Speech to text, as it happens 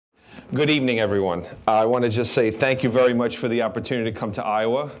Good evening, everyone. I want to just say thank you very much for the opportunity to come to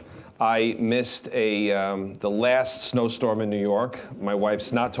Iowa. I missed the last snowstorm in New York. My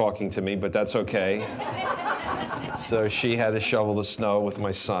wife's not talking to me, but that's okay. So she had to shovel the snow with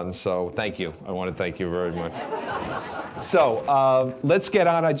my son, so thank you. I want to thank you very much. So let's get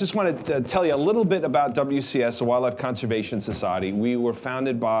on. I just wanted to tell you a little bit about WCS, the Wildlife Conservation Society. We were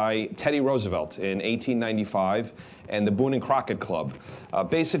founded by Teddy Roosevelt in 1895 and the Boone and Crockett Club,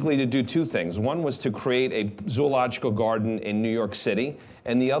 basically to do two things. One was to create a zoological garden in New York City,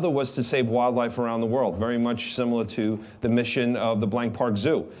 and the other was to save wildlife around the world, very much similar to the mission of the Blank Park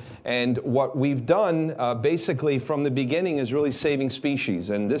Zoo. And what we've done basically from the beginning is really saving species.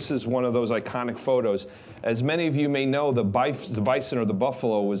 And this is one of those iconic photos. As many of you may know, the bison or the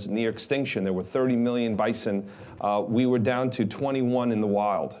buffalo was near extinction. There were 30 million bison. We were down to 21 in the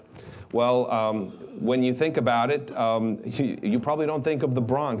wild. Well, when you think about it, you probably don't think of the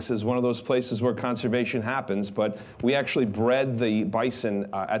Bronx as one of those places where conservation happens, but we actually bred the bison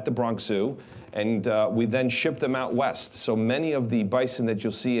at the Bronx Zoo, and we then shipped them out west. So many of the bison that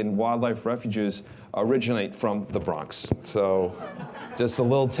you'll see in wildlife refuges originate from the Bronx. So just a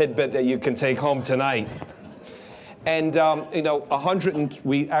little tidbit that you can take home tonight. And you know,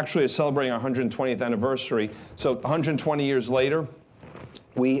 we actually are celebrating our 120th anniversary. So 120 years later,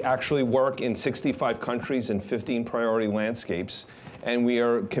 we actually work in 65 countries in 15 priority landscapes, and we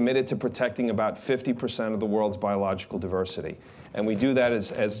are committed to protecting about 50% of the world's biological diversity. And we do that,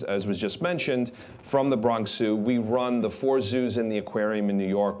 as was just mentioned, from the Bronx Zoo. We run the 4 zoos in the aquarium in New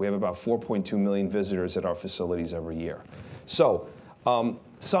York. We have about 4.2 million visitors at our facilities every year. So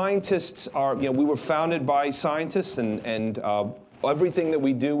scientists are, you know, we were founded by scientists, and everything that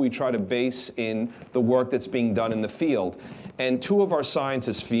we do, we try to base in the work that's being done in the field. And 2 of our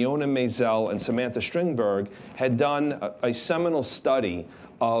scientists, Fiona Maisel and Samantha Stringberg, had done a seminal study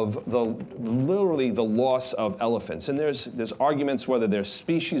of literally the loss of elephants. And there's arguments whether they're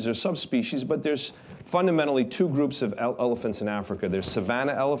species or subspecies, but there's fundamentally 2 groups of elephants in Africa. There's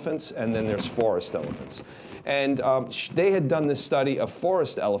savanna elephants, and then there's forest elephants. And they had done this study of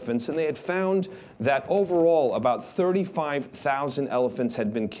forest elephants, and they had found that overall about 35,000 elephants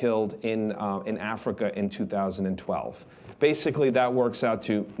had been killed in Africa in 2012. Basically, that works out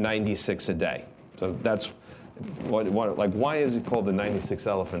to 96 a day. So that's like, why is it called the 96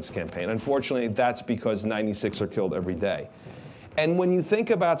 Elephants campaign? Unfortunately, that's because 96 are killed every day. And when you think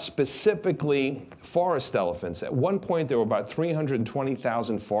about specifically forest elephants, at one point there were about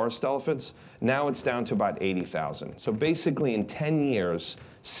 320,000 forest elephants. Now it's down to about 80,000. So basically in 10 years,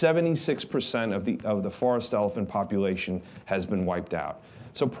 76% of the forest elephant population has been wiped out.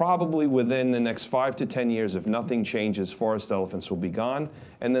 So probably within the next 5 to 10 years, if nothing changes, forest elephants will be gone,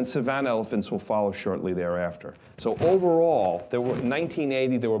 and then savanna elephants will follow shortly thereafter. So overall, in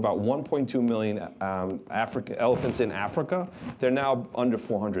 1980, there were about 1.2 million elephants in Africa. They're now under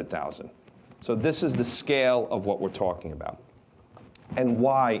 400,000. So this is the scale of what we're talking about. And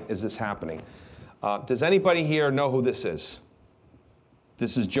why is this happening? Does anybody here know who this is?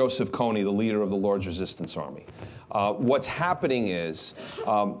 This is Joseph Kony, the leader of the Lord's Resistance Army. What's happening is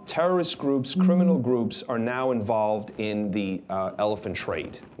terrorist groups, criminal groups are now involved in the elephant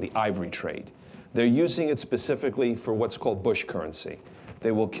trade, the ivory trade. They're using it specifically for what's called bush currency.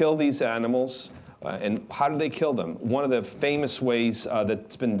 They will kill these animals, and how do they kill them? One of the famous ways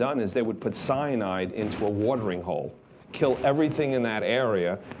that's been done is they would put cyanide into a watering hole, kill everything in that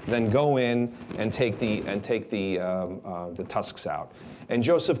area, then go in and take the tusks out. And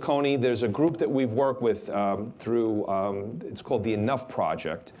Joseph Kony, there's a group that we've worked with through, it's called the Enough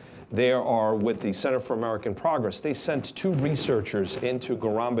Project. They are with the Center for American Progress. They sent 2 researchers into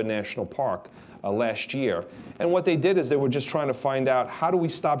Garamba National Park last year. And what they did is they were just trying to find out, how do we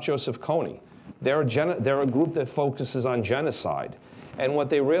stop Joseph Kony? They're a group that focuses on genocide. And what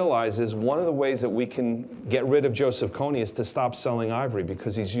they realize is one of the ways that we can get rid of Joseph Kony is to stop selling ivory,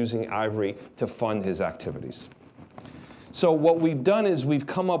 because he's using ivory to fund his activities. So what we've done is we've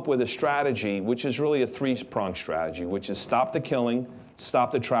come up with a strategy, which is really a 3-pronged strategy, which is stop the killing,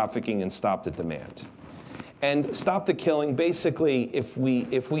 stop the trafficking, and stop the demand. And stop the killing, basically, if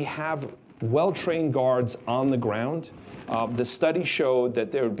we have well-trained guards on the ground, the study showed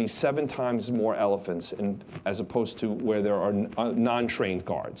that there would be 7 times more elephants as opposed to where there are non-trained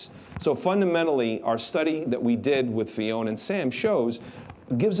guards. So fundamentally, our study that we did with Fiona and Sam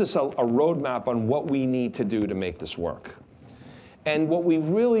gives us a roadmap on what we need to do to make this work. And what we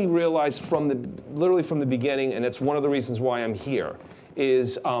really realized literally from the beginning, and it's one of the reasons why I'm here,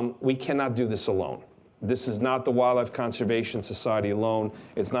 is we cannot do this alone. This is not the Wildlife Conservation Society alone.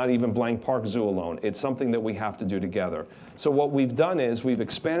 It's not even Blank Park Zoo alone. It's something that we have to do together. So what we've done is we've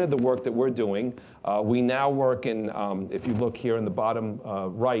expanded the work that we're doing. We now work in, if you look here in the bottom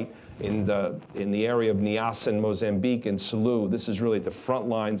right, in the area of Niassa, Mozambique, and Salou. This is really at the front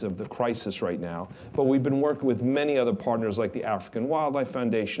lines of the crisis right now. But we've been working with many other partners like the African Wildlife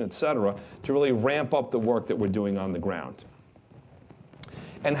Foundation, et cetera, to really ramp up the work that we're doing on the ground.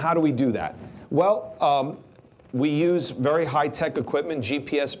 And how do we do that? Well, we use very high-tech equipment,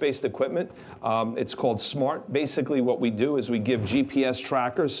 GPS-based equipment. It's called SMART. Basically, what we do is we give GPS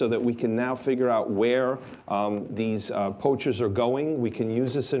trackers so that we can now figure out where these poachers are going. We can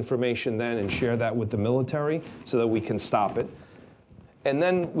use this information then and share that with the military so that we can stop it. And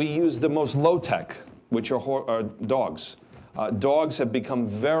then we use the most low-tech, which are dogs. Dogs have become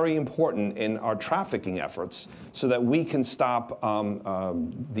very important in our trafficking efforts so that we can stop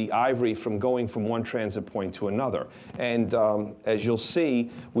the ivory from going from one transit point to another. And as you'll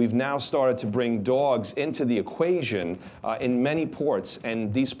see, we've now started to bring dogs into the equation in many ports.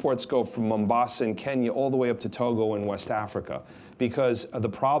 And these ports go from Mombasa in Kenya all the way up to Togo in West Africa. Because the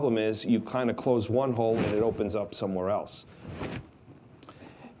problem is you kind of close one hole and it opens up somewhere else.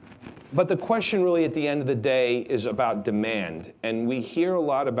 But the question really at the end of the day is about demand. And we hear a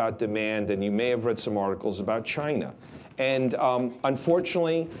lot about demand, and you may have read some articles about China. And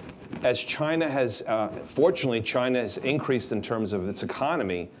unfortunately, as China has, fortunately, China has increased in terms of its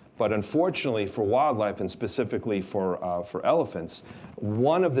economy, but unfortunately for wildlife and specifically for elephants,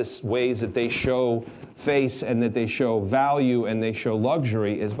 one of the ways that they show face and that they show value and they show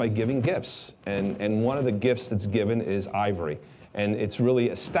luxury is by giving gifts. And one of the gifts that's given is ivory. And it's really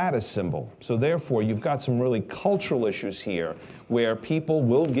a status symbol. So therefore, you've got some really cultural issues here where people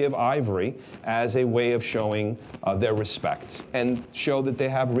will give ivory as a way of showing their respect and show that they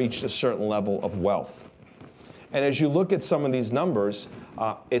have reached a certain level of wealth. And as you look at some of these numbers,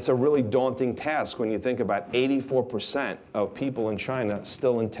 it's a really daunting task when you think about 84% of people in China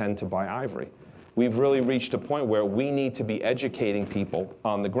still intend to buy ivory. We've really reached a point where we need to be educating people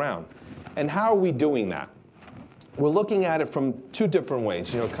on the ground. And how are we doing that? We're looking at it from two different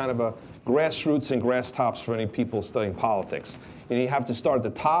ways, kind of a grassroots and grass tops for any people studying politics. You have to start at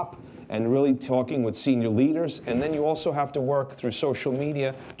the top and really talking with senior leaders, and then you also have to work through social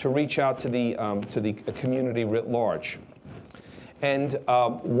media to reach out to the community writ large. And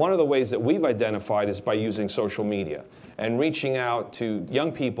one of the ways that we've identified is by using social media and reaching out to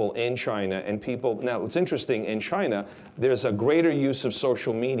young people in China and people. Now, what's interesting, in China, there's a greater use of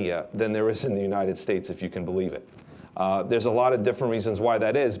social media than there is in the United States, if you can believe it. There's a lot of different reasons why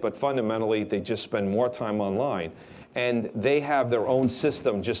that is, but fundamentally, they just spend more time online. And they have their own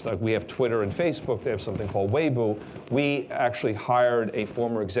system, just like we have Twitter and Facebook. They have something called Weibo. We actually hired a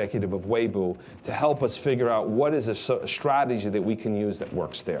former executive of Weibo to help us figure out what is a strategy that we can use that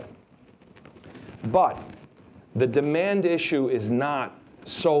works there. But the demand issue is not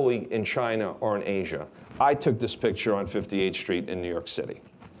solely in China or in Asia. I took this picture on 58th Street in New York City.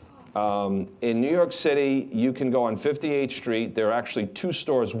 In New York City, you can go on 58th Street. There are actually two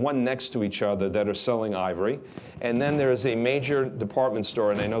stores, one next to each other, that are selling ivory. And then there is a major department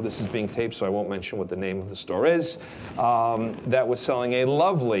store, and I know this is being taped, so I won't mention what the name of the store is, that was selling a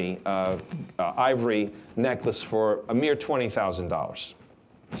lovely ivory necklace for a mere $20,000.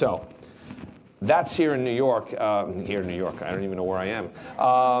 So that's here in New York. I don't even know where I am.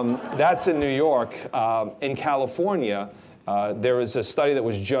 That's in New York. In California, there is a study that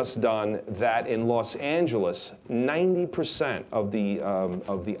was just done that in Los Angeles, 90% of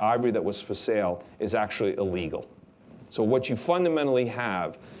the ivory that was for sale is actually illegal. So what you fundamentally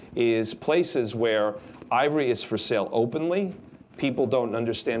have is places where ivory is for sale openly, people don't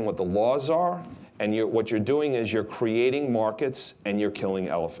understand what the laws are, and what you're doing is you're creating markets and you're killing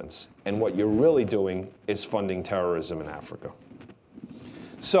elephants. And what you're really doing is funding terrorism in Africa.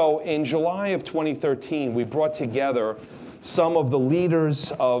 So in July of 2013, we brought together some of the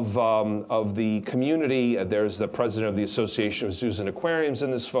leaders of the community. There's the president of the Association of Zoos and Aquariums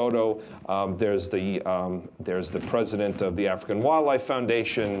in this photo. There's the president of the African Wildlife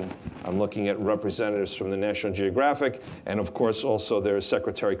Foundation. I'm looking at representatives from the National Geographic. And of course, also there's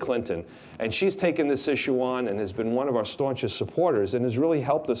Secretary Clinton. And she's taken this issue on and has been one of our staunchest supporters and has really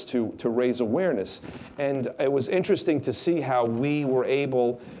helped us to raise awareness. And it was interesting to see how we were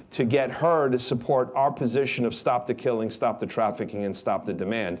able to get her to support our position of stop the killing, stop the trafficking, and stop the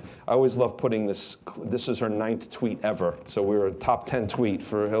demand. I always love putting this is her 9th tweet ever, so we were a top 10 tweet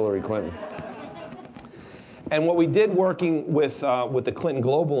for Hillary Clinton. And what we did working with the Clinton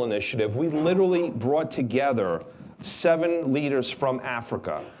Global Initiative, we literally brought together 7 leaders from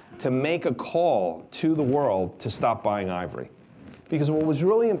Africa to make a call to the world to stop buying ivory. Because what was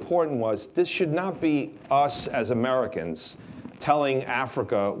really important was this should not be us as Americans telling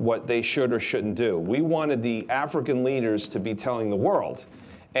Africa what they should or shouldn't do. We wanted the African leaders to be telling the world.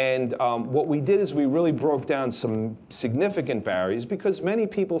 And what we did is we really broke down some significant barriers because many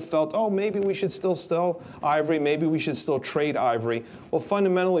people felt, oh, maybe we should still sell ivory, maybe we should still trade ivory. Well,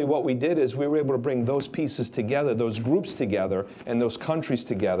 fundamentally what we did is we were able to bring those pieces together, those groups together, and those countries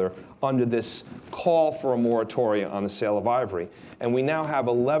together under this call for a moratorium on the sale of ivory. And we now have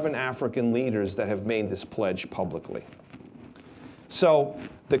 11 African leaders that have made this pledge publicly. So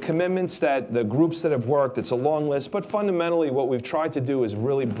the commitments that the groups that have worked, it's a long list, but fundamentally what we've tried to do is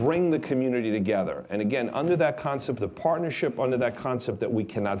really bring the community together. And again, under that concept of partnership, under that concept that we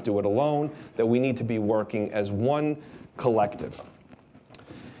cannot do it alone, that we need to be working as one collective.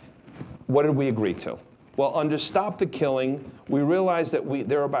 What did we agree to? Well, under Stop the Killing, we realized that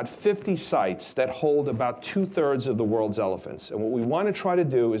there are about 50 sites that hold about 2/3 of the world's elephants. And what we want to try to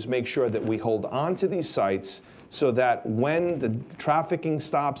do is make sure that we hold on to these sites so that when the trafficking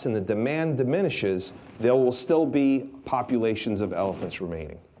stops and the demand diminishes, there will still be populations of elephants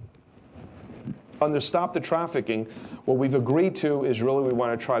remaining. Under Stop the Trafficking, what we've agreed to is really we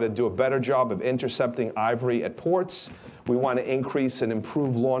want to try to do a better job of intercepting ivory at ports. We want to increase and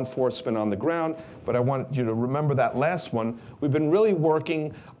improve law enforcement on the ground. But I want you to remember that last one. We've been really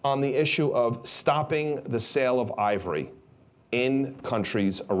working on the issue of stopping the sale of ivory in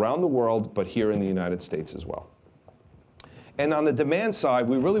countries around the world, but here in the United States as well. And on the demand side,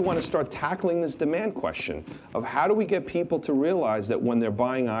 we really want to start tackling this demand question of how do we get people to realize that when they're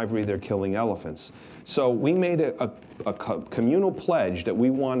buying ivory, they're killing elephants. So we made a communal pledge that we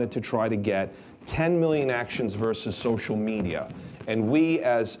wanted to try to get 10 million actions versus social media. And we,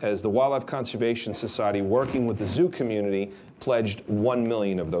 as the Wildlife Conservation Society, working with the zoo community, pledged 1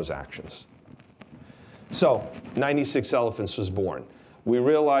 million of those actions. So 96 Elephants was born. We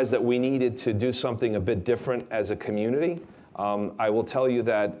realized that we needed to do something a bit different as a community. I will tell you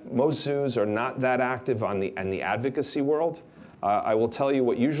that most zoos are not that active in the advocacy world. I will tell you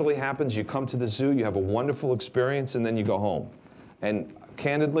what usually happens. You come to the zoo, you have a wonderful experience, and then you go home. And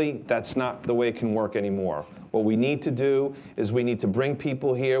candidly, that's not the way it can work anymore. What we need to do is we need to bring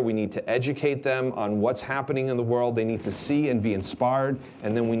people here. We need to educate them on what's happening in the world. They need to see and be inspired,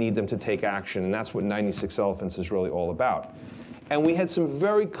 and then we need them to take action. And that's what 96 Elephants is really all about. And we had some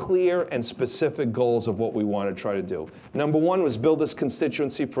very clear and specific goals of what we want to try to do. Number one was build this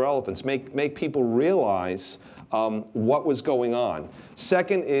constituency for elephants, make people realize what was going on.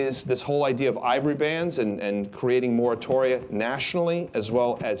 Second is this whole idea of ivory bans and creating moratoria nationally as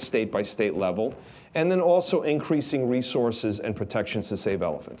well as state by state level. And then also increasing resources and protections to save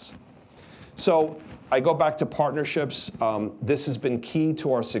elephants. So I go back to partnerships. This has been key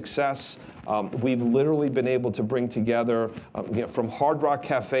to our success. We've literally been able to bring together, from Hard Rock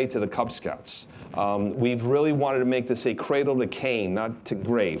Cafe to the Cub Scouts. We've really wanted to make this a cradle to cane, not to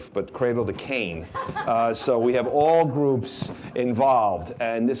grave, but cradle to cane. So we have all groups involved,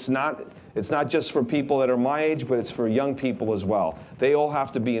 and it's not just for people that are my age, but it's for young people as well. They all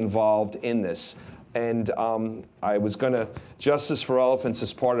have to be involved in this. And I was going to, Justice for Elephants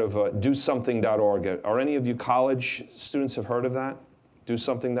is part of DoSomething.org. Are any of you college students have heard of that?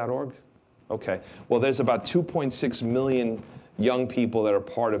 DoSomething.org? Okay. Well, there's about 2.6 million young people that are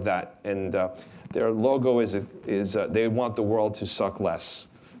part of that. And their logo is they want the world to suck less.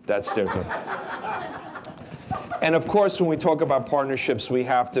 That's their term. And of course, when we talk about partnerships, I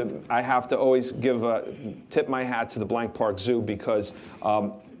have to always tip my hat to the Blank Park Zoo because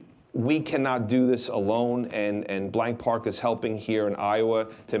we cannot do this alone, and Blank Park is helping here in Iowa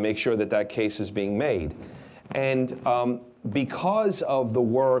to make sure that that case is being made. And because of the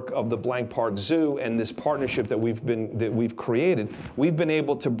work of the Blank Park Zoo and this partnership that we've created, we've been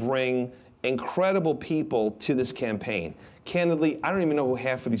able to bring incredible people to this campaign. Candidly, I don't even know who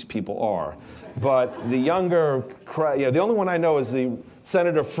half of these people are, but the younger crowd, the only one I know is the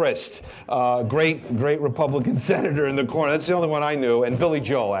Senator Frist, great Republican senator in the corner. That's the only one I knew, and Billy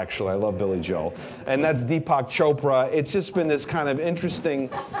Joel, actually. I love Billy Joel. And that's Deepak Chopra. It's just been this kind of interesting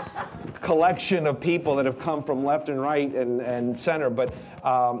collection of people that have come from left and right and center. But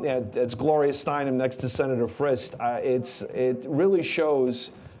it's Gloria Steinem next to Senator Frist. It really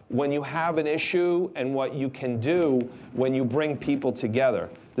shows when you have an issue and what you can do when you bring people together.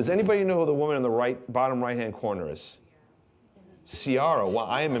 Does anybody know who the woman in the bottom right-hand corner is? Ciara. Well,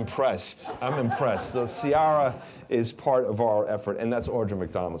 I am impressed. I'm impressed. So Ciara is part of our effort, and that's Audra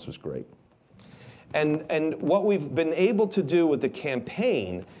McDonald, which was great. And what we've been able to do with the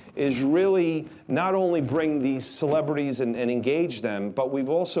campaign is really not only bring these celebrities and engage them, but we've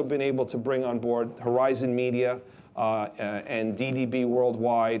also been able to bring on board Horizon Media and DDB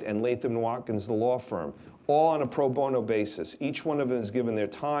Worldwide and Latham & Watkins, the law firm, all on a pro bono basis. Each one of them has given their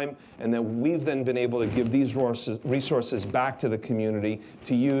time, and then we've then been able to give these resources back to the community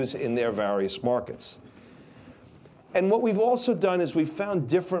to use in their various markets. And what we've also done is we've found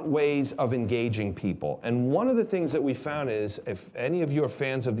different ways of engaging people. And one of the things that we found is, if any of you are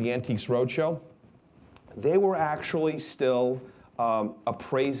fans of the Antiques Roadshow, they were actually still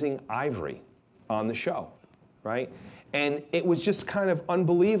appraising ivory on the show, right? And it was just kind of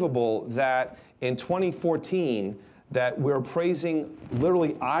unbelievable that in 2014, that we're appraising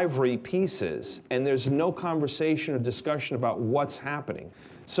literally ivory pieces, and there's no conversation or discussion about what's happening.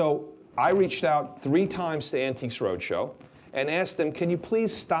 So I reached out 3 times to Antiques Roadshow and asked them, can you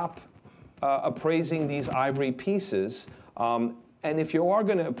please stop appraising these ivory pieces? And if you are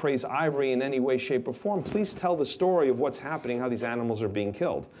going to appraise ivory in any way, shape, or form, please tell the story of what's happening, how these animals are being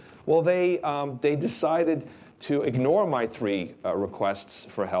killed. Well, they decided to ignore my 3 requests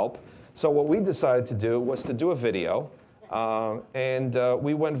for help. So what we decided to do was to do a video, and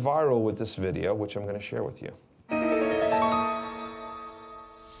we went viral with this video, which I'm going to share with you.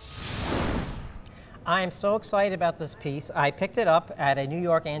 I am so excited about this piece. I picked it up at a New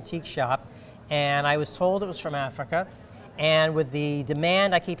York antique shop, and I was told it was from Africa. And with the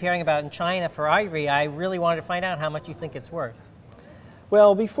demand I keep hearing about in China for ivory, I really wanted to find out how much you think it's worth.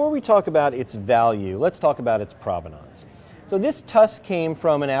 Well, before we talk about its value, let's talk about its provenance. So this tusk came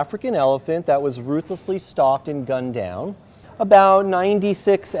from an African elephant that was ruthlessly stalked and gunned down. About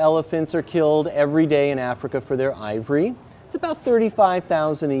 96 elephants are killed every day in Africa for their ivory. It's about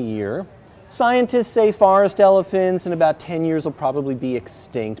 35,000 a year. Scientists say forest elephants in about 10 years will probably be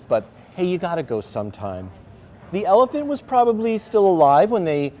extinct, but hey, you gotta go sometime. The elephant was probably still alive when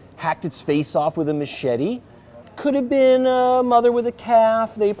they hacked its face off with a machete. Could have been a mother with a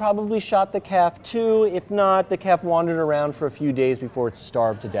calf. They probably shot the calf too. If not, the calf wandered around for a few days before it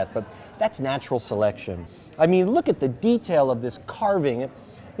starved to death, but that's natural selection. I mean, look at the detail of this carving. You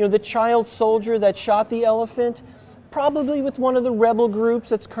know, the child soldier that shot the elephant, probably with one of the rebel groups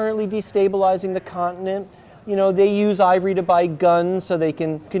that's currently destabilizing the continent. You know, they use ivory to buy guns so they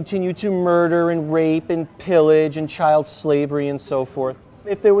can continue to murder and rape and pillage and child slavery and so forth.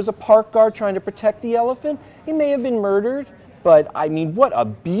 If there was a park guard trying to protect the elephant, he may have been murdered, but I mean, what a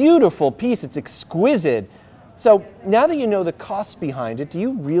beautiful piece. It's exquisite. So now that you know the costs behind it, do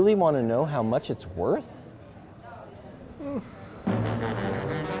you really want to know how much it's worth?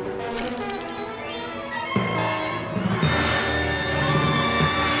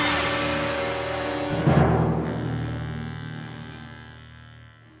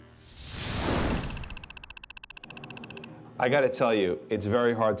 I got to tell you, it's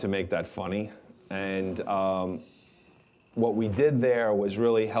very hard to make that funny. And what we did there was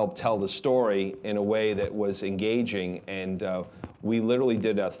really help tell the story in a way that was engaging. And we literally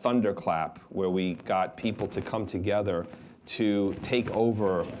did a thunderclap where we got people to come together to take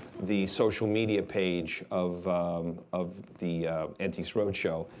over the social media page of the Antiques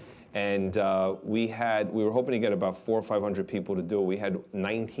Roadshow. And we were hoping to get about 400 or 500 people to do it. We had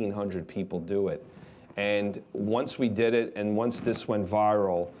 1,900 people do it. And once we did it, and once this went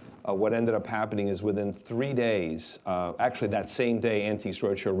viral, what ended up happening is within 3 days, actually that same day, Antiques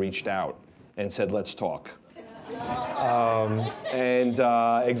Roadshow reached out and said, let's talk.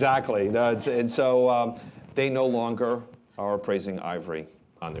 Exactly. And so they no longer are appraising ivory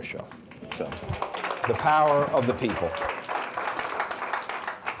on their show. So the power of the people.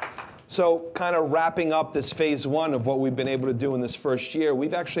 So kind of wrapping up this phase 1 of what we've been able to do in this first year,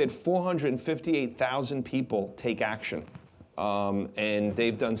 we've actually had 458,000 people take action. And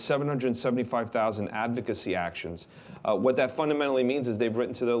they've done 775,000 advocacy actions. What that fundamentally means is they've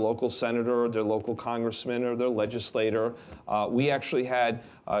written to their local senator, or their local congressman, or their legislator. We actually had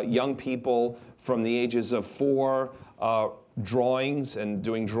young people from the ages of 4 drawings and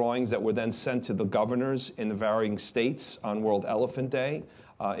doing drawings that were then sent to the governors in the varying states on World Elephant Day.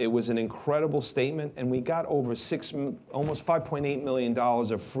 It was an incredible statement, and we got over almost $5.8 million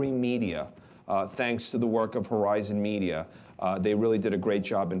of free media thanks to the work of Horizon Media. They really did a great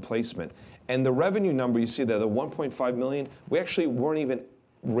job in placement. And the revenue number you see there, the 1.5 million, we actually weren't even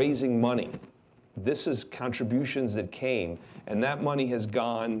raising money. This is contributions that came, and that money has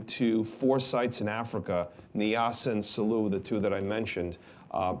gone to 4 sites in Africa, Niassa and Salou, the 2 that I mentioned,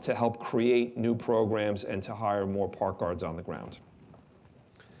 to help create new programs and to hire more park guards on the ground.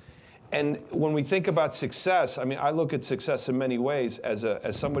 And when we think about success, I mean, I look at success in many ways as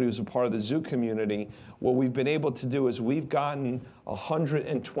somebody who's a part of the zoo community. What we've been able to do is we've gotten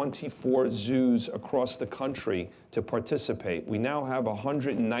 124 zoos across the country to participate. We now have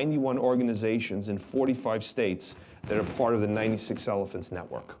 191 organizations in 45 states that are part of the 96 Elephants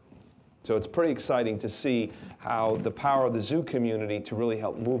Network. So it's pretty exciting to see how the power of the zoo community to really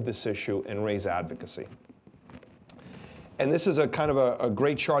help move this issue and raise advocacy. And this is a kind of a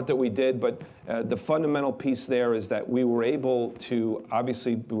great chart that we did, but the fundamental piece there is that we were able to,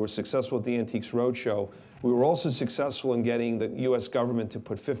 obviously, we were successful at the Antiques Roadshow. We were also successful in getting the U.S. government to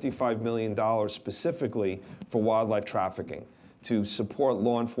put $55 million specifically for wildlife trafficking to support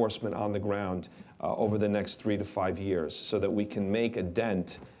law enforcement on the ground over the next 3 to 5 years so that we can make a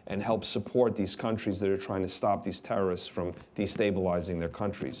dent and help support these countries that are trying to stop these terrorists from destabilizing their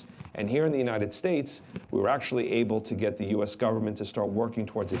countries. And here in the United States, we were actually able to get the U.S. government to start working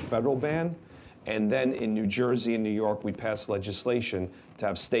towards a federal ban. And then in New Jersey and New York, we passed legislation to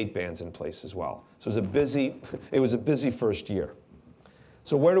have state bans in place as well. So it was a busy first year.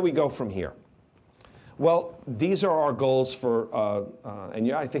 So where do we go from here? Well, these are our goals for, and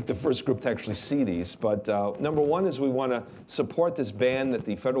yeah, I think the first group to actually see these, but number one is we want to support this ban that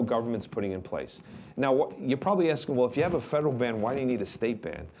the federal government's putting in place. Now, you're probably asking, well, if you have a federal ban, why do you need a state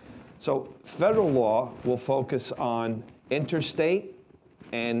ban? So federal law will focus on interstate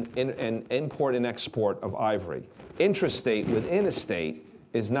and import and export of ivory. Intrastate within a state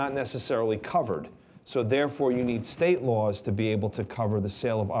is not necessarily covered. So therefore, you need state laws to be able to cover the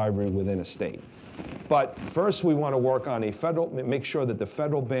sale of ivory within a state. But first, we want to work on make sure that the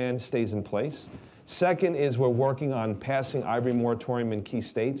federal ban stays in place. Second is we're working on passing ivory moratorium in key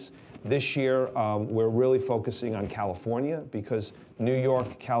states. This year, we're really focusing on California because New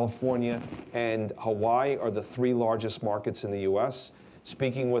York, California, and Hawaii are the 3 largest markets in the U.S.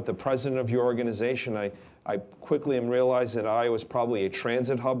 Speaking with the president of your organization, I quickly am realized that Iowa is probably a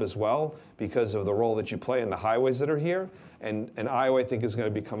transit hub as well because of the role that you play in the highways that are here. And Iowa, I think, is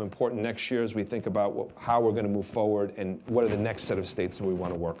going to become important next year as we think about how we're going to move forward and what are the next set of states that we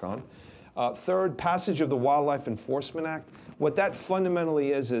want to work on. Third, passage of the Wildlife Enforcement Act. What that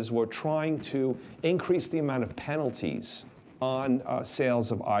fundamentally is we're trying to increase the amount of penalties on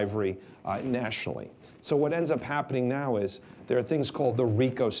sales of ivory nationally. So what ends up happening now is there are things called the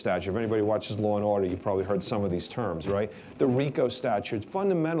RICO statute. If anybody watches Law and Order, you've probably heard some of these terms, right? The RICO statute,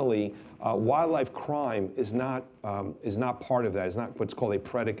 fundamentally, wildlife crime is not part of that. It's not what's called a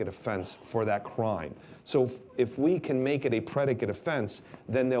predicate offense for that crime. So if we can make it a predicate offense,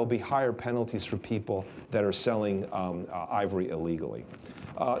 then there'll be higher penalties for people that are selling ivory illegally.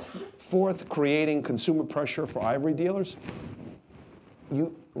 Fourth, creating consumer pressure for ivory dealers.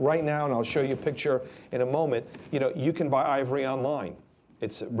 Right now, and I'll show you a picture in a moment, you can buy ivory online.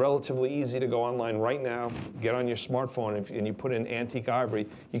 It's relatively easy to go online right now, get on your smartphone, and you put in antique ivory,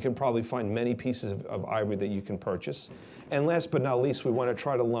 you can probably find many pieces of ivory that you can purchase. And last but not least, we want to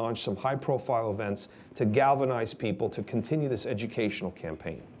try to launch some high-profile events to galvanize people to continue this educational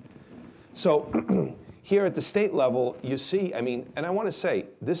campaign. So here at the state level, you see, and I want to say,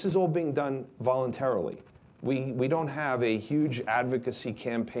 this is all being done voluntarily. We don't have a huge advocacy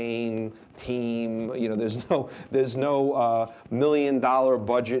campaign team. There's no $1 million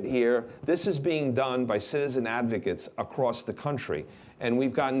budget here. This is being done by citizen advocates across the country. And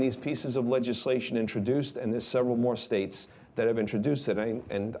we've gotten these pieces of legislation introduced, and there's several more states that have introduced it.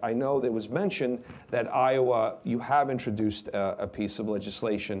 And I know that it was mentioned that Iowa, you have introduced a piece of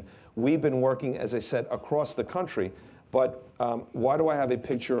legislation. We've been working, as I said, across the country. But why do I have a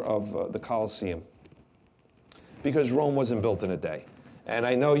picture of the Colosseum? Because Rome wasn't built in a day. And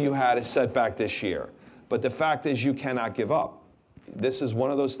I know you had a setback this year, but the fact is you cannot give up. This is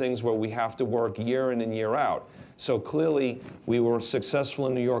one of those things where we have to work year in and year out. So clearly, we were successful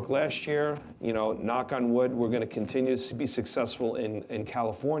in New York last year. Knock on wood, we're going to continue to be successful in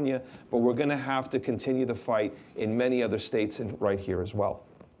California, but we're going to have to continue the fight in many other states and right here as well.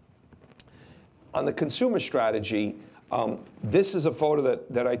 On the consumer strategy, this is a photo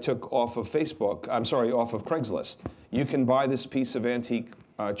that I took off of Facebook, off of Craigslist. You can buy this piece of antique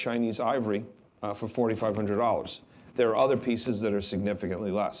Chinese ivory for $4,500. There are other pieces that are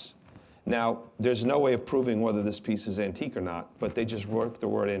significantly less. Now, there's no way of proving whether this piece is antique or not, but they just work the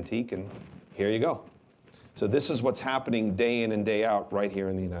word antique, and here you go. So this is what's happening day in and day out right here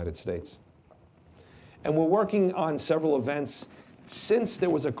in the United States. And we're working on several events. Since there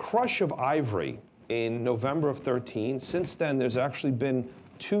was a crush of ivory in November of 2013, since then there's actually been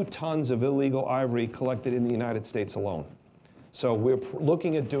 2 tons of illegal ivory collected in the United States alone. So we're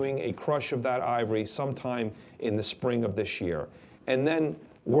looking at doing a crush of that ivory sometime in the spring of this year. And then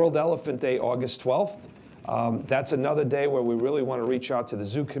World Elephant Day, August 12th. That's another day where we really want to reach out to the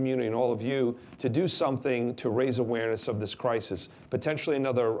zoo community and all of you to do something to raise awareness of this crisis. Potentially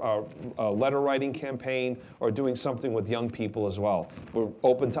another letter writing campaign or doing something with young people as well. We're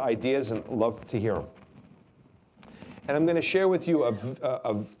open to ideas and love to hear them. And I'm going to share with you a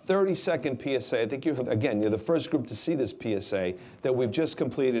 30-second PSA. I think you're the first group to see this PSA that we've just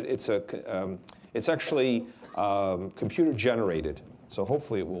completed. It's actually computer generated, so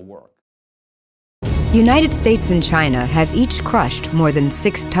hopefully it will work. United States and China have each crushed more than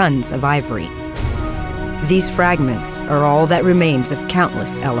 6 tons of ivory. These fragments are all that remains of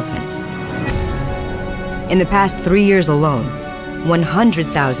countless elephants. In the past 3 years alone,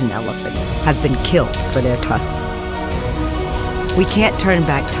 100,000 elephants have been killed for their tusks. We can't turn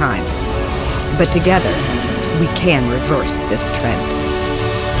back time, but together, we can reverse this trend.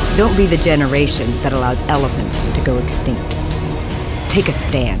 Don't be the generation that allowed elephants to go extinct. Take a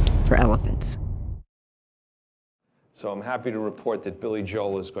stand for elephants. So I'm happy to report that Billy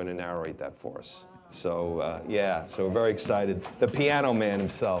Joel is going to narrate that for us. So yeah, so we're very excited. The piano man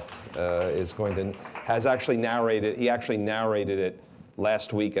himself has actually narrated. He actually narrated it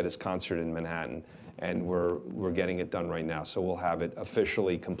last week at his concert in Manhattan, and we're getting it done right now. So we'll have it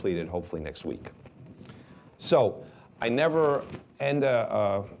officially completed hopefully next week. So I never end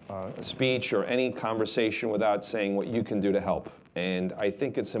a speech or any conversation without saying what you can do to help. And I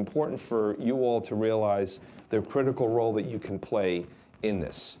think it's important for you all to realize the critical role that you can play in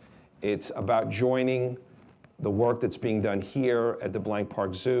this. It's about joining the work that's being done here at the Blank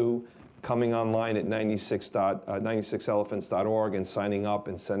Park Zoo, coming online at 96elephants.org and signing up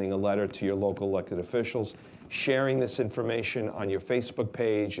and sending a letter to your local elected officials, sharing this information on your Facebook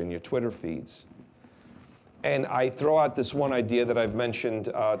page and your Twitter feeds. And I throw out this one idea that I've mentioned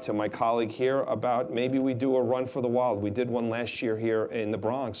to my colleague here about maybe we do a run for the wild. We did one last year here in the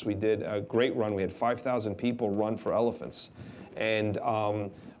Bronx. We did a great run. We had 5,000 people run for elephants. And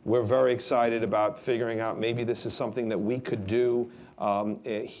we're very excited about figuring out maybe this is something that we could do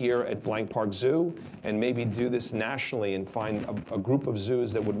here at Blank Park Zoo, and maybe do this nationally and find a group of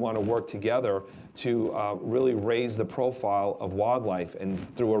zoos that would want to work together to really raise the profile of wildlife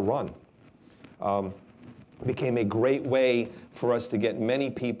and through a run. Became a great way for us to get many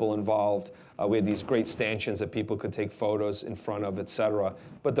people involved. We had these great stanchions that people could take photos in front of, et cetera.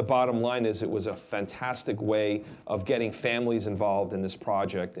 But the bottom line is it was a fantastic way of getting families involved in this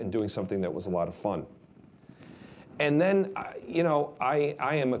project and doing something that was a lot of fun. And then, you know, I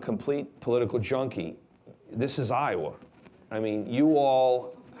am a complete political junkie. This is Iowa. I mean, you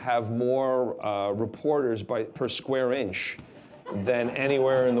all have more reporters per square inch than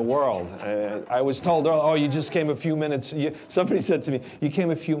anywhere in the world. I was told, oh, you just came a few minutes. Somebody said to me, you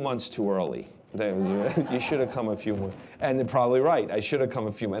came a few months too early. You should have come a few more. And they're probably right. I should have come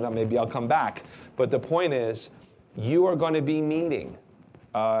a few minutes. Maybe I'll come back. But the point is, you are going to be meeting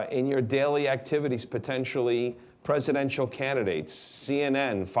in your daily activities, potentially presidential candidates,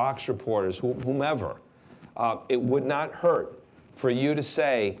 CNN, Fox reporters, whomever. It would not hurt for you to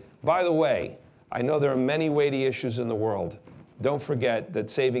say, by the way, I know there are many weighty issues in the world. Don't forget that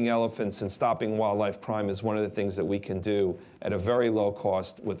saving elephants and stopping wildlife crime is one of the things that we can do at a very low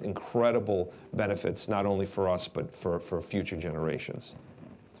cost with incredible benefits, not only for us, but for future generations.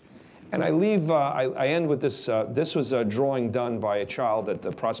 And I end with this. This was a drawing done by a child at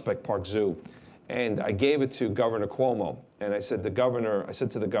the Prospect Park Zoo. And I gave it to Governor Cuomo. And I said to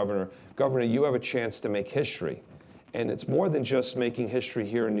the governor, Governor, you have a chance to make history. And it's more than just making history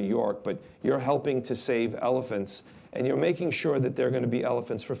here in New York, but you're helping to save elephants. And you're making sure that there are going to be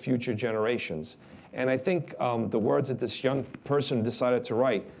elephants for future generations. And I think the words that this young person decided to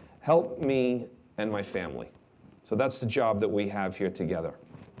write, help me and my family. So that's the job that we have here together.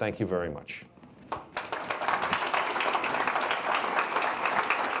 Thank you very much.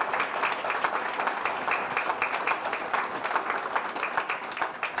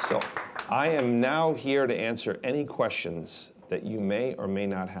 So I am now here to answer any questions that you may or may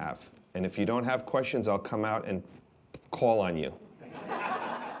not have. And if you don't have questions, I'll come out and call on you.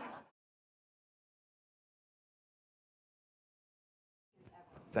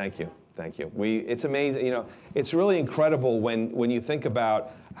 Thank you. Thank you. It's amazing. You know, it's really incredible when you think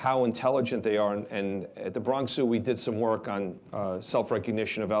about how intelligent they are. And at the Bronx Zoo, we did some work on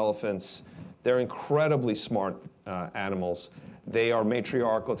self-recognition of elephants. They're incredibly smart animals. They are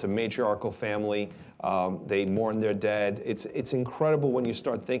matriarchal. It's a matriarchal family. They mourn their dead. It's incredible when you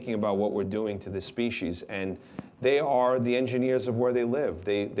start thinking about what we're doing to this species. And they are the engineers of where they live.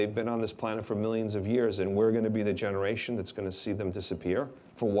 They've been on this planet for millions of years, and we're going to be the generation that's going to see them disappear.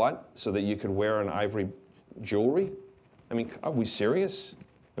 For what? So that you could wear an ivory jewelry? I mean, are we serious?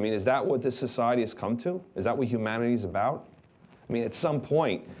 I mean, is that what this society has come to? Is that what humanity is about? I mean, at some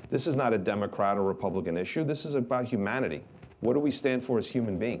point, this is not a Democrat or Republican issue. This is about humanity. What do we stand for as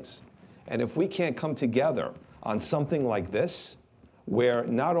human beings? And if we can't come together on something like this, where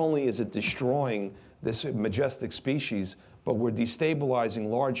not only is it destroying this majestic species, but we're destabilizing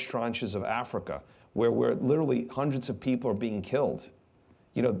large tranches of Africa, where literally hundreds of people are being killed.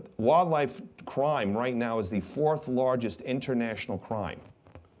 You know, wildlife crime right now is the 4th largest international crime.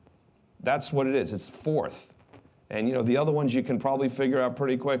 That's what it is. It's 4th. And you know, the other ones you can probably figure out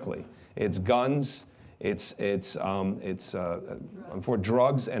pretty quickly. It's guns, it's for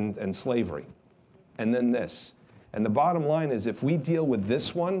drugs and slavery. And then this. And the bottom line is, if we deal with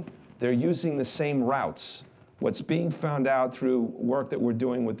this one, they're using the same routes. What's being found out through work that we're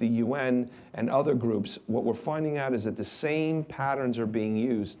doing with the UN and other groups, what we're finding out is that the same patterns are being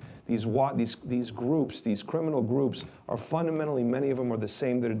used. These groups, these criminal groups, are fundamentally, many of them are the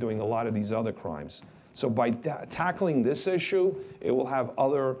same that are doing a lot of these other crimes. So by tackling this issue, it will have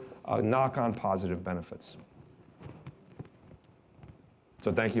other knock-on positive benefits.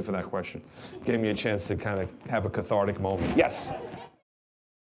 So thank you for that question. Gave me a chance to kind of have a cathartic moment. Yes?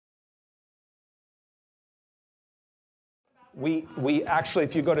 We actually,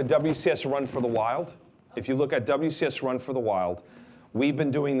 if you go to WCS Run for the Wild, if you look at WCS Run for the Wild, we've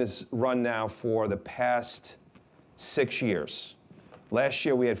been doing this run now for the past 6 years. Last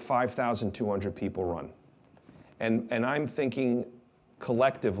year we had 5,200 people run. And I'm thinking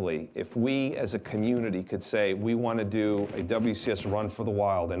collectively, if we as a community could say we want to do a WCS Run for the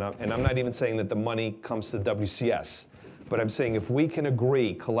Wild, and I'm not even saying that the money comes to WCS, but I'm saying if we can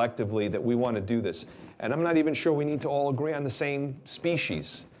agree collectively that we want to do this, and I'm not even sure we need to all agree on the same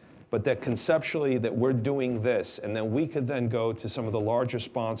species, but that conceptually that we're doing this, and then we could then go to some of the larger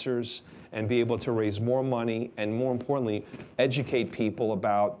sponsors and be able to raise more money and, more importantly, educate people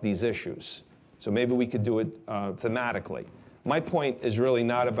about these issues. So maybe we could do it thematically. My point is really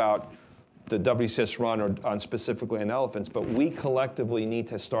not about the WCS Run or on specifically on elephants, but we collectively need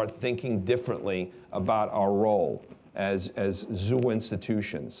to start thinking differently about our role as zoo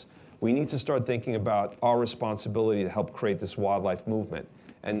institutions. We need to start thinking about our responsibility to help create this wildlife movement.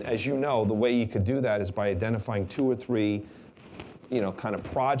 And as you know, the way you could do that is by identifying 2 or 3, kind of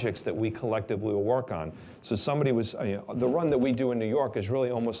projects that we collectively will work on. So somebody was, the run that we do in New York is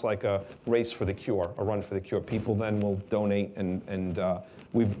really almost like a race for the cure, a run for the cure. People then will donate, and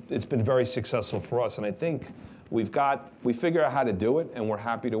it's been very successful for us. And I think we figure out how to do it, and we're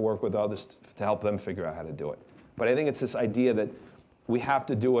happy to work with others to help them figure out how to do it. But I think it's this idea that we have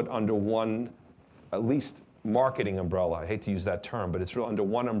to do it under one, at least, marketing umbrella. I hate to use that term, but it's really under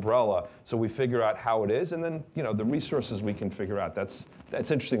one umbrella, so we figure out how it is, and then the resources we can figure out. That's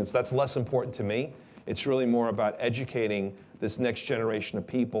interesting. That's less important to me. It's really more about educating this next generation of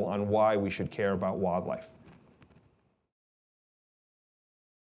people on why we should care about wildlife.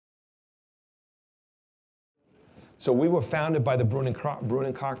 So we were founded by the Boone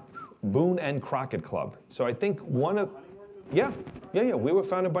and Crockett Club. So I think yeah, we were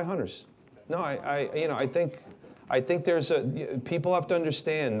founded by hunters. No, I think there's people have to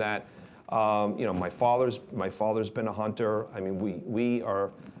understand that, my father's been a hunter. I mean, we are,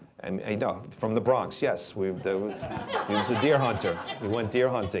 I know, from the Bronx, yes. He was a deer hunter. We went deer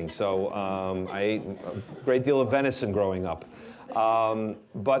hunting. So I ate a great deal of venison growing up.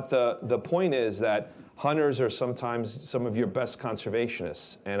 But the point is that hunters are sometimes some of your best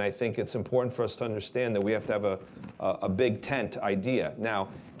conservationists. And I think it's important for us to understand that we have to have a big tent idea. Now,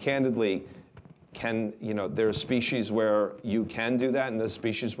 candidly, there are species where you can do that and there's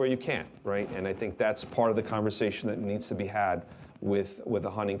species where you can't, right? And I think that's part of the conversation that needs to be had with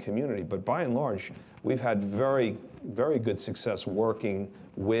the hunting community. But by and large, we've had very, very good success working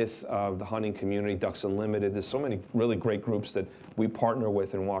with the hunting community, Ducks Unlimited. There's so many really great groups that we partner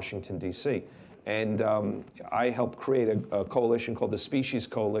with in Washington, D.C. And I helped create a coalition called the Species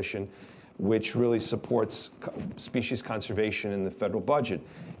Coalition, which really supports species conservation in the federal budget.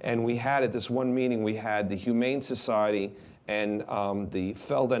 And we had, at this one meeting, we had the Humane Society and the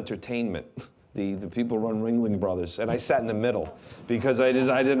Feld Entertainment, the people who run Ringling Brothers, and I sat in the middle because I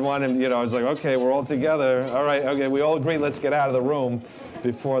didn't want him, I was like, okay, we're all together, all right, okay, we all agree, let's get out of the room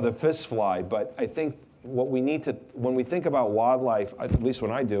before the fists fly. But I think what we need to, when we think about wildlife, at least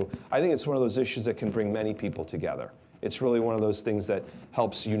when I do, I think it's one of those issues that can bring many people together. It's really one of those things that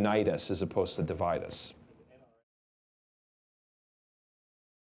helps unite us as opposed to divide us.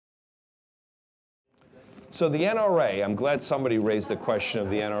 So the NRA, I'm glad somebody raised the question of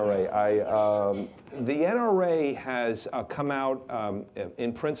the NRA. The NRA has come out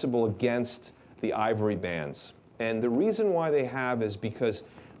in principle against the ivory bans. And the reason why they have is because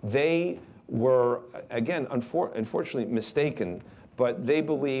They were, again, unfortunately mistaken, but they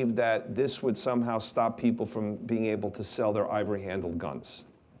believed that this would somehow stop people from being able to sell their ivory-handled guns.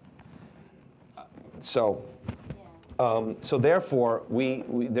 So therefore,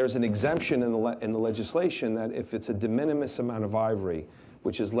 there's an exemption in the legislation that if it's a de minimis amount of ivory,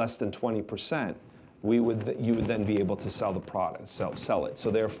 which is less than 20%, you would then be able to sell the product, sell it.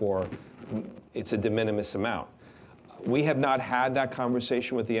 So therefore, it's a de minimis amount. We have not had that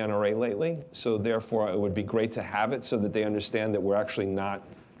conversation with the NRA lately, so therefore it would be great to have it so that they understand that we're actually not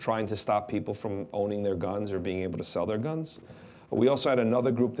trying to stop people from owning their guns or being able to sell their guns. We also had another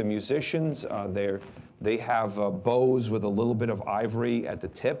group, the musicians. They have bows with a little bit of ivory at the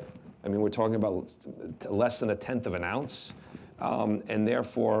tip. I mean, we're talking about less than 1/10 of an ounce. And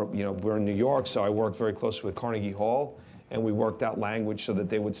therefore, we're in New York, so I worked very closely with Carnegie Hall, and we worked out language so that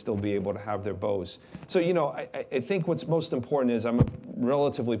they would still be able to have their bows. So, I think what's most important is I'm a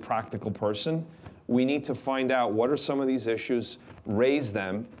relatively practical person. We need to find out what are some of these issues, raise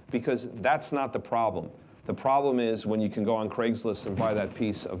them, because that's not the problem. The problem is when you can go on Craigslist and buy that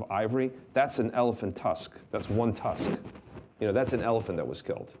piece of ivory, that's an elephant tusk. That's one tusk. That's an elephant that was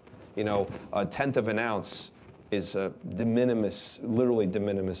killed. 1/10 of an ounce is a de minimis, literally de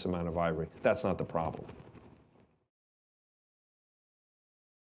minimis amount of ivory. That's not the problem.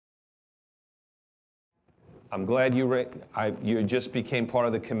 I'm glad you just became part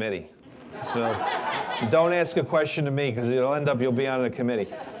of the committee. So don't ask a question to me because you'll be on a committee.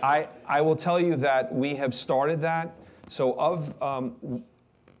 I will tell you that we have started that. So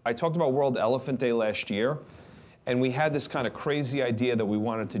I talked about World Elephant Day last year, and we had this kind of crazy idea that we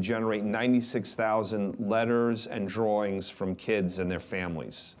wanted to generate 96,000 letters and drawings from kids and their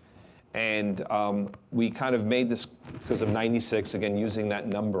families. And we kind of made this because of 96, again, using that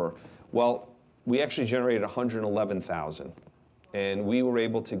number. Well, we actually generated 111,000. And we were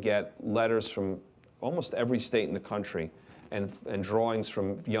able to get letters from almost every state in the country and drawings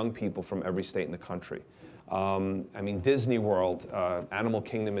from young people from every state in the country. I mean, Disney World, Animal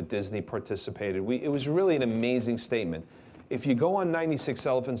Kingdom at Disney participated. It was really an amazing statement. If you go on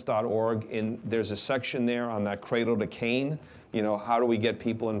 96elephants.org, there's a section there on that cradle to cane, how do we get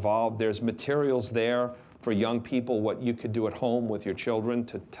people involved? There's materials there for young people, what you could do at home with your children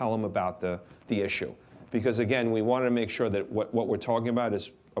to tell them about the issue. Because again, we want to make sure that what we're talking about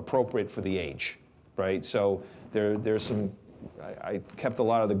is appropriate for the age, right? So there's some, I kept a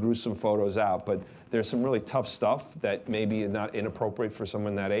lot of the gruesome photos out, but there's some really tough stuff that maybe is not inappropriate for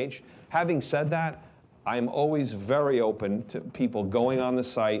someone that age. Having said that, I'm always very open to people going on the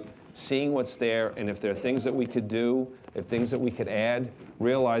site, seeing what's there, and if there are things that we could do, if things that we could add,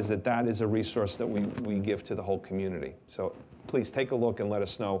 realize that that is a resource that we give to the whole community. So please take a look and let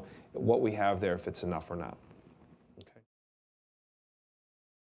us know what we have there, if it's enough or not. Okay.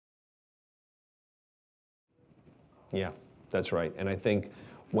 Yeah, that's right. And I think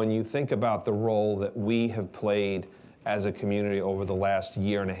when you think about the role that we have played as a community over the last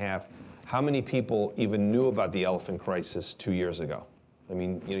year and a half, how many people even knew about the elephant crisis 2 years ago? I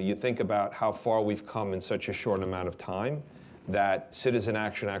mean, you think about how far we've come in such a short amount of time, that citizen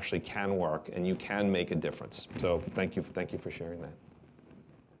action actually can work and you can make a difference. So thank you for sharing that.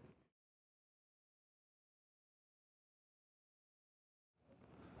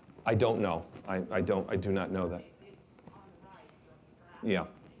 I don't know. I do not know that. Yeah.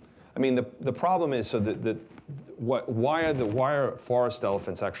 I mean, the problem is, so why are forest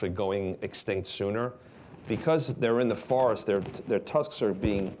elephants actually going extinct sooner? Because they're in the forest, their tusks are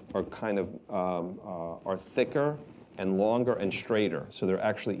thicker and longer and straighter, so they're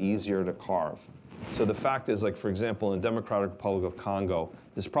actually easier to carve. So the fact is, like for example, in the Democratic Republic of Congo,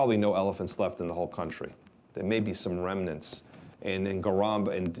 there's probably no elephants left in the whole country. There may be some remnants. And in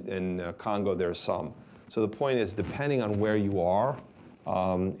Garamba, in Congo, there's some. So the point is, depending on where you are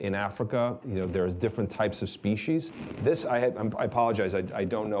in Africa, there's different types of species. This, I apologize, I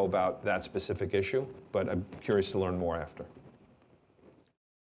don't know about that specific issue, but I'm curious to learn more after.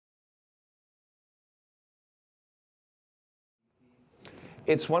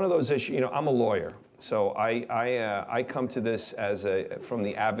 It's one of those issues, I'm a lawyer, so I come to this from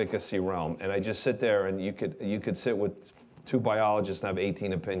the advocacy realm, and I just sit there, and you could sit with 2 biologists and have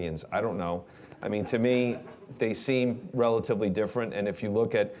 18 opinions. I don't know. I mean, to me, they seem relatively different, and if you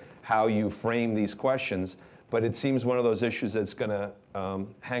look at how you frame these questions, but it seems one of those issues that's going to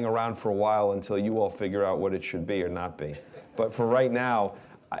hang around for a while until you all figure out what it should be or not be. But for right now,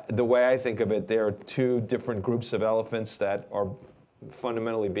 the way I think of it, there are 2 different groups of elephants that are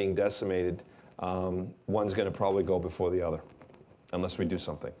fundamentally being decimated. One's going to probably go before the other, unless we do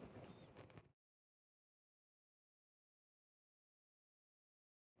something.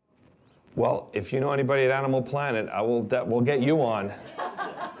 Well, if you know anybody at Animal Planet, we'll get you on.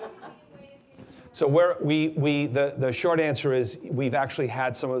 So the short answer is we've actually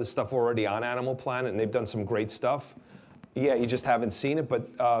had some of the stuff already on Animal Planet, and they've done some great stuff. Yeah, you just haven't seen it,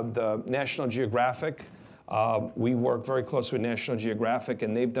 but the National Geographic, we work very closely with National Geographic,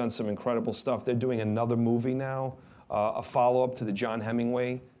 and they've done some incredible stuff. They're doing another movie now, a follow-up to the John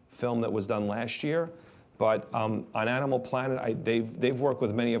Hemingway film that was done last year. But on Animal Planet, they've worked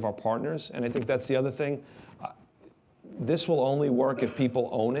with many of our partners, and I think that's the other thing. This will only work if people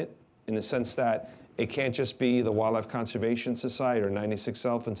own it, in the sense that it can't just be the Wildlife Conservation Society or 96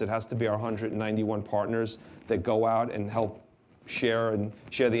 Elephants. It has to be our 191 partners that go out and help share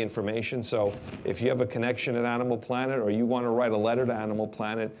the information. So if you have a connection at Animal Planet or you want to write a letter to Animal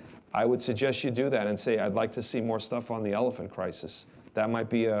Planet, I would suggest you do that and say, I'd like to see more stuff on the elephant crisis. That might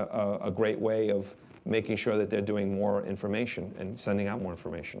be a great way of making sure that they're doing more information and sending out more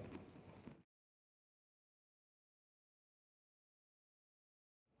information.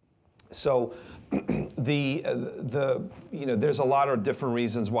 So there's a lot of different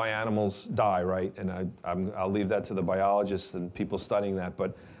reasons why animals die, right? And I'll leave that to the biologists and people studying that.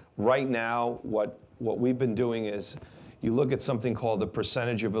 But right now, what we've been doing is you look at something called the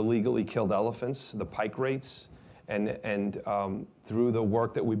percentage of illegally killed elephants, the pike rates, and through the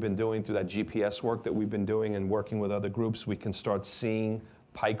work that we've been doing, through that GPS work that we've been doing and working with other groups, we can start seeing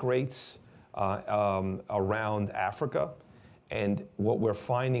pike rates around Africa. And what we're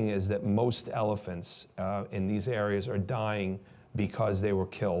finding is that most elephants in these areas are dying because they were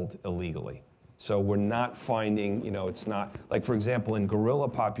killed illegally. So we're not finding, it's not, like for example, in gorilla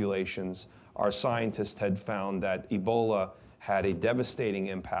populations, our scientists had found that Ebola had a devastating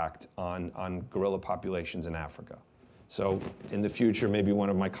impact on gorilla populations in Africa. So in the future, maybe one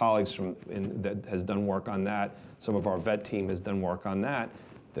of my colleagues that has done work on that, some of our vet team has done work on that.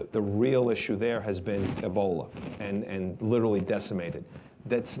 The real issue there has been Ebola and literally decimated.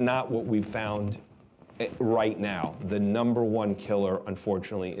 That's not what we've found right now. The #1 killer,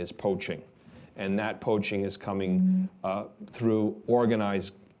 unfortunately, is poaching. And that poaching is coming through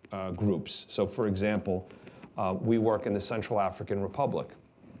organized groups. So for example, we work in the Central African Republic.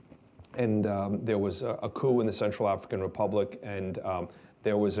 And there was a coup in the Central African Republic, and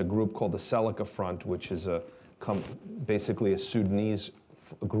there was a group called the Seleka Front, which is basically a Sudanese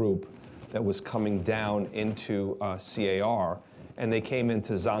group that was coming down into CAR, and they came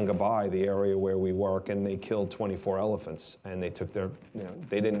into Zangabai, the area where we work, and they killed 24 elephants, and they took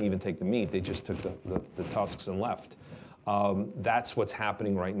they didn't even take the meat, they just took the tusks and left. That's what's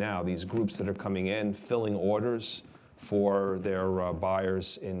happening right now. These groups that are coming in, filling orders for their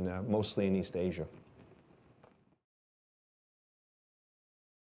buyers mostly in East Asia.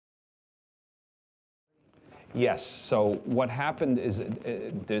 Yes, so what happened is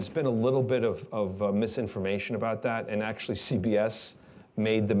there's been a little bit of misinformation about that, and actually CBS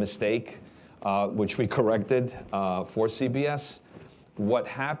made the mistake, which we corrected for CBS. What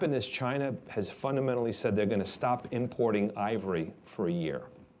happened is China has fundamentally said they're going to stop importing ivory for a year.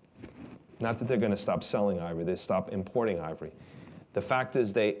 Not that they're going to stop selling ivory, they stop importing ivory. The fact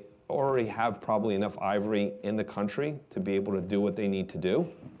is they already have probably enough ivory in the country to be able to do what they need to do.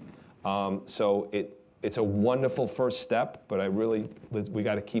 So it's a wonderful first step, but we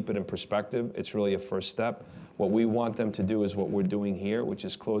got to keep it in perspective. It's really a first step. What we want them to do is what we're doing here, which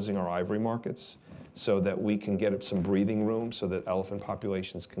is closing our ivory markets so that we can get some breathing room so that elephant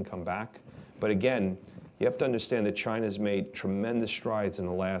populations can come back. But again, you have to understand that China's made tremendous strides in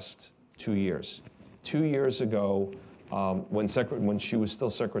the last 2 years. 2 years ago, when she was still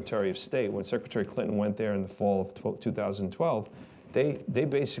Secretary of State, when Secretary Clinton went there in the fall of 2012, they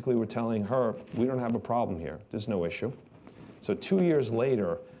basically were telling her, we don't have a problem here. There's no issue. So 2 years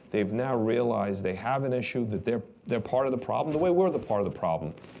later, they've now realized they have an issue, that they're part of the problem, the way we're the part of the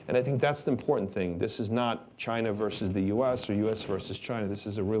problem. And I think that's the important thing. This is not China versus the US or US versus China. This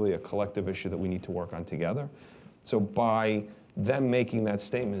is really a collective issue that we need to work on together. So by them making that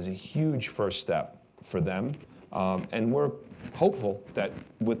statement is a huge first step for them. And we're hopeful that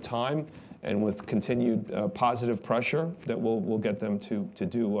with time and with continued positive pressure that we'll get them to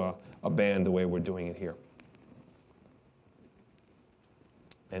do a ban the way we're doing it here.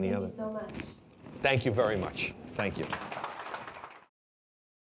 Thank you so much. Thank you very much. Thank you.